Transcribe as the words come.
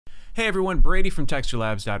Hey everyone, Brady from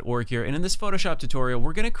Texturelabs.org here, and in this Photoshop tutorial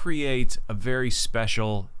we're going to create a very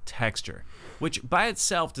special texture, which by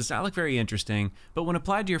itself does not look very interesting, but when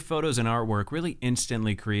applied to your photos and artwork really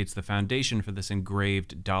instantly creates the foundation for this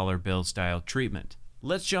engraved dollar bill style treatment.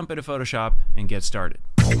 Let's jump into Photoshop and get started.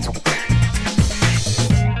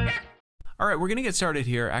 Alright, we're going to get started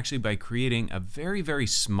here actually by creating a very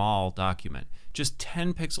small document, just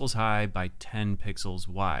 10 pixels high by 10 pixels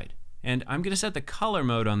wide. And I'm going to set the color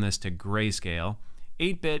mode on this to grayscale.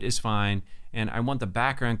 8-bit is fine, and I want the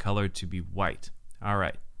background color to be white.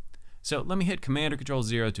 Alright, so let me hit Command or Control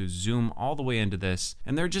 0 to zoom all the way into this,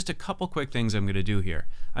 and there are just a couple quick things I'm going to do here.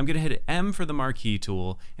 I'm going to hit M for the marquee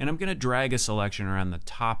tool, and I'm going to drag a selection around the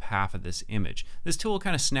top half of this image. This tool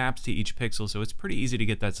kind of snaps to each pixel, so it's pretty easy to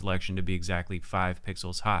get that selection to be exactly 5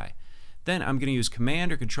 pixels high. Then I'm going to use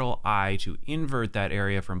Command or Control I to invert that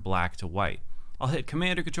area from black to white. I'll hit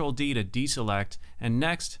Command or Control D to deselect, and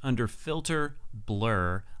next under Filter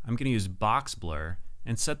Blur, I'm going to use Box Blur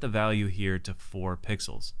and set the value here to 4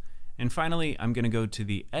 pixels. And finally, I'm going to go to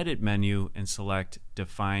the Edit menu and select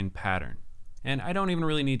Define Pattern. And I don't even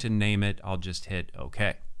really need to name it, I'll just hit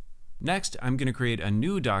OK. Next, I'm going to create a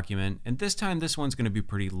new document, and this time this one's going to be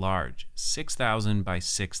pretty large, 6,000 by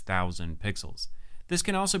 6,000 pixels. This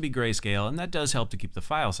can also be grayscale, and that does help to keep the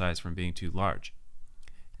file size from being too large.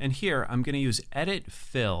 And here I'm going to use Edit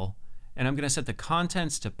Fill, and I'm going to set the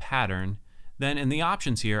contents to Pattern. Then in the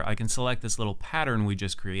options here I can select this little pattern we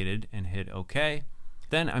just created and hit OK.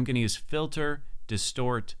 Then I'm going to use Filter,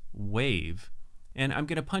 Distort, Wave, and I'm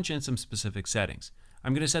going to punch in some specific settings.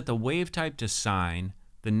 I'm going to set the wave type to sine,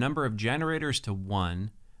 the number of generators to 1,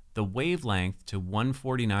 the wavelength to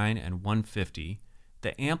 149 and 150,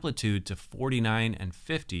 the amplitude to 49 and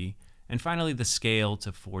 50, and finally the scale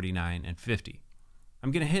to 49 and 50. I'm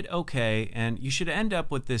going to hit OK, and you should end up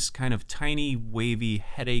with this kind of tiny, wavy,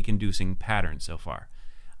 headache-inducing pattern so far.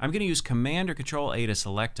 I'm going to use Command or Control A to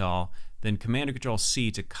select all, then Command or Control C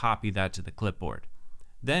to copy that to the clipboard.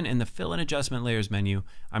 Then in the Fill and Adjustment Layers menu,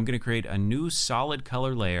 I'm going to create a new solid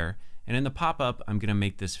color layer, and in the pop-up, I'm going to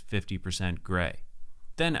make this 50% gray.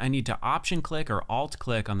 Then I need to Option click or Alt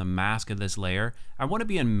click on the mask of this layer. I want to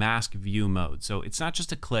be in mask view mode, so it's not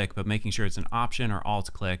just a click, but making sure it's an Option or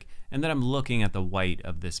Alt click, and then I'm looking at the white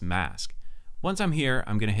of this mask. Once I'm here,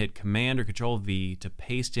 I'm going to hit Command or Control V to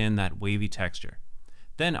paste in that wavy texture.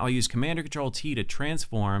 Then I'll use Command or Control T to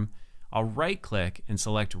transform. I'll right click and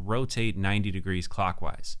select Rotate 90 degrees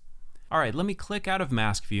clockwise. Alright, let me click out of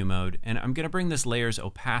mask view mode, and I'm going to bring this layer's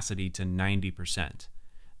opacity to 90%.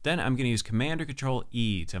 Then I'm going to use Command or Control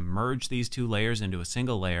E to merge these two layers into a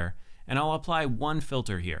single layer, and I'll apply one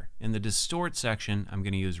filter here. In the Distort section, I'm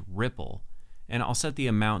going to use Ripple, and I'll set the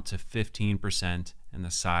amount to 15% and the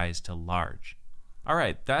size to large.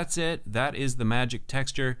 Alright, that's it. That is the magic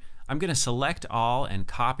texture. I'm going to select all and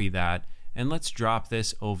copy that, and let's drop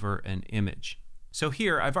this over an image. So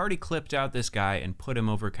here, I've already clipped out this guy and put him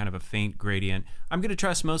over kind of a faint gradient. I'm going to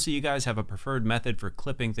trust most of you guys have a preferred method for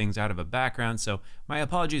clipping things out of a background, so my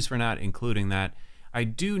apologies for not including that. I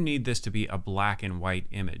do need this to be a black and white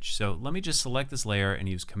image, so let me just select this layer and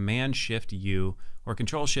use Command-Shift-U or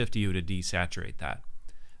Control-Shift-U to desaturate that.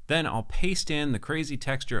 Then I'll paste in the crazy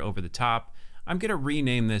texture over the top. I'm going to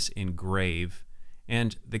rename this Engraved,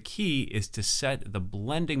 and the key is to set the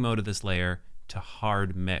blending mode of this layer to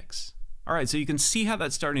Hard Mix. Alright, so you can see how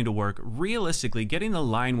that's starting to work. Realistically, getting the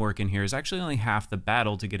line work in here is actually only half the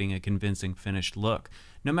battle to getting a convincing finished look.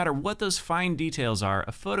 No matter what those fine details are,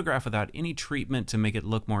 a photograph without any treatment to make it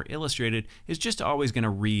look more illustrated is just always going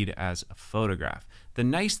to read as a photograph. The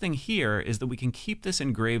nice thing here is that we can keep this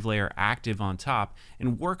engraved layer active on top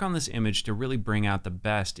and work on this image to really bring out the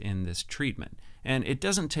best in this treatment. And it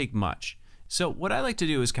doesn't take much. So what I like to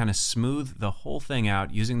do is kind of smooth the whole thing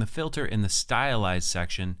out using the filter in the Stylize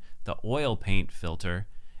section, the oil paint filter,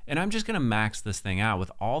 and I'm just going to max this thing out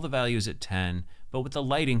with all the values at 10, but with the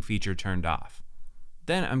lighting feature turned off.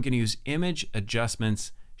 Then I'm going to use Image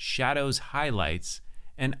Adjustments, Shadows, Highlights,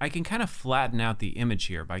 and I can kind of flatten out the image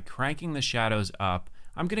here by cranking the shadows up.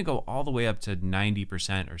 I'm going to go all the way up to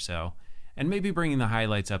 90% or so, and maybe bringing the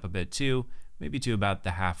highlights up a bit too, maybe to about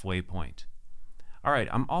the halfway point. Alright,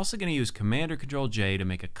 I'm also going to use Command or Control J to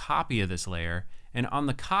make a copy of this layer, and on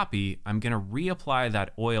the copy, I'm going to reapply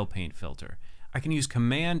that oil paint filter. I can use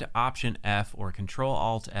Command Option F or Control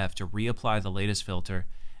Alt F to reapply the latest filter,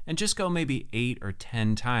 and just go maybe 8 or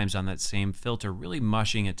 10 times on that same filter, really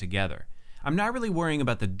mushing it together. I'm not really worrying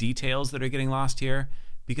about the details that are getting lost here,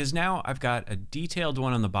 because now I've got a detailed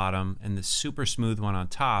one on the bottom and the super smooth one on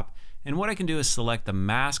top, and what I can do is select the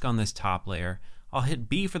mask on this top layer. I'll hit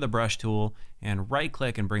B for the brush tool and right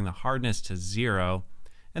click and bring the hardness to 0.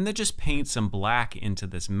 and then just paint some black into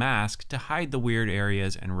this mask to hide the weird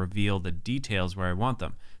areas and reveal the details where I want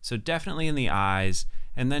them. So definitely in the eyes,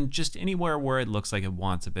 and then just anywhere where it looks like it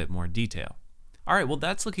wants a bit more detail. Alright, well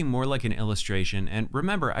that's looking more like an illustration, and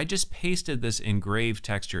remember I just pasted this engraved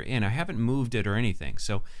texture in. I haven't moved it or anything,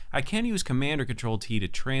 so I can use Command or Control T to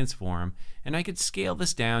transform, and I could scale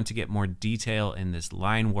this down to get more detail in this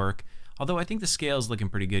line work, although I think the scale is looking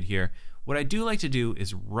pretty good here. What I do like to do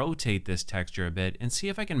is rotate this texture a bit and see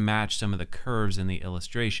if I can match some of the curves in the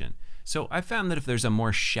illustration. So I found that if there's a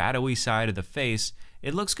more shadowy side of the face,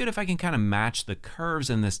 it looks good if I can kind of match the curves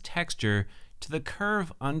in this texture to the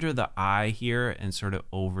curve under the eye here and sort of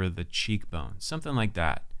over the cheekbone, something like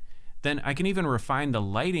that. Then I can even refine the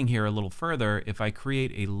lighting here a little further if I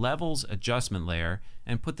create a levels adjustment layer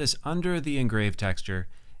and put this under the engraved texture.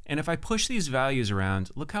 And if I push these values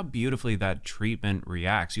around, look how beautifully that treatment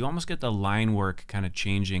reacts. You almost get the line work kind of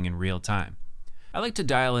changing in real time. I like to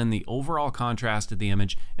dial in the overall contrast of the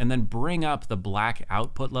image and then bring up the black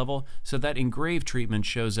output level so that engraved treatment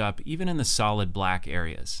shows up even in the solid black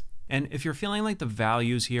areas. And if you're feeling like the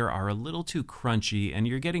values here are a little too crunchy and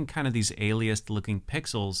you're getting kind of these aliased looking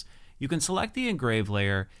pixels, you can select the engraved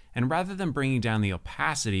layer, and rather than bringing down the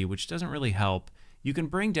opacity, which doesn't really help, you can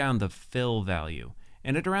bring down the fill value.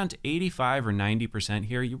 And at around 85 or 90%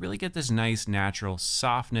 here, you really get this nice natural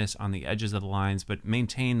softness on the edges of the lines, but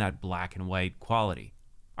maintain that black and white quality.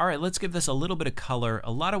 All right, let's give this a little bit of color.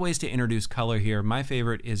 A lot of ways to introduce color here. My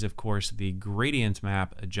favorite is, of course, the gradient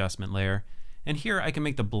map adjustment layer. And here I can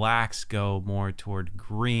make the blacks go more toward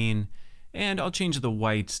green, and I'll change the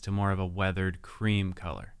whites to more of a weathered cream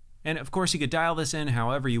color. And of course you could dial this in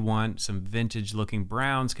however you want. Some vintage looking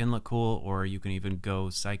browns can look cool, or you can even go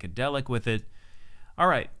psychedelic with it. All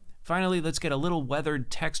right, finally let's get a little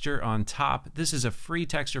weathered texture on top. This is a free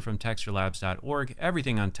texture from Texturelabs.org.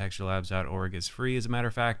 Everything on Texturelabs.org is free, as a matter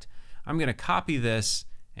of fact. I'm gonna copy this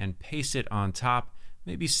and paste it on top,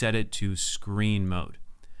 maybe set it to screen mode.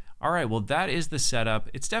 All right, well that is the setup.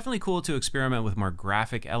 It's definitely cool to experiment with more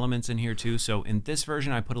graphic elements in here too. So in this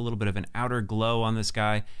version, I put a little bit of an outer glow on this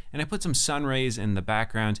guy, and I put some sun rays in the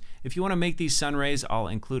background. If you want to make these sun rays, I'll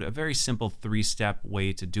include a very simple 3-step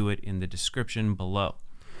way to do it in the description below.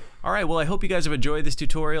 All right, well I hope you guys have enjoyed this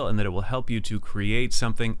tutorial and that it will help you to create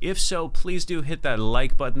something. If so, please do hit that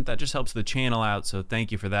like button. That just helps the channel out, so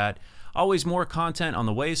thank you for that. Always more content on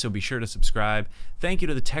the way, so be sure to subscribe. Thank you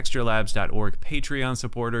to the Texturelabs.org Patreon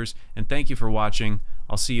supporters, and thank you for watching.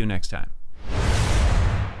 I'll see you next time.